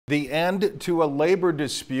The end to a labor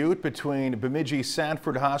dispute between Bemidji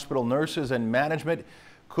Sanford Hospital nurses and management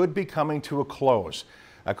could be coming to a close.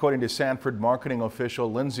 According to Sanford marketing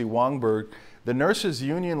official Lindsay Wongberg, the nurses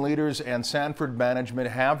union leaders and Sanford management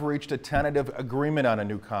have reached a tentative agreement on a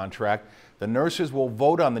new contract. The nurses will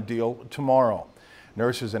vote on the deal tomorrow.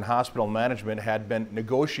 Nurses and hospital management had been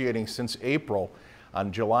negotiating since April. On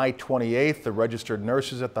July 28th, the registered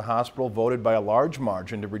nurses at the hospital voted by a large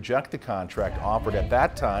margin to reject the contract offered at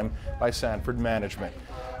that time by Sanford management.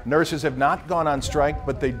 Nurses have not gone on strike,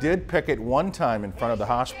 but they did picket one time in front of the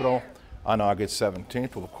hospital on August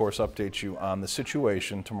 17th. We'll, of course, update you on the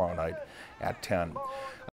situation tomorrow night at 10.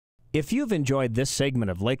 If you've enjoyed this segment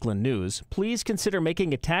of Lakeland News, please consider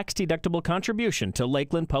making a tax-deductible contribution to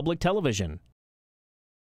Lakeland Public Television.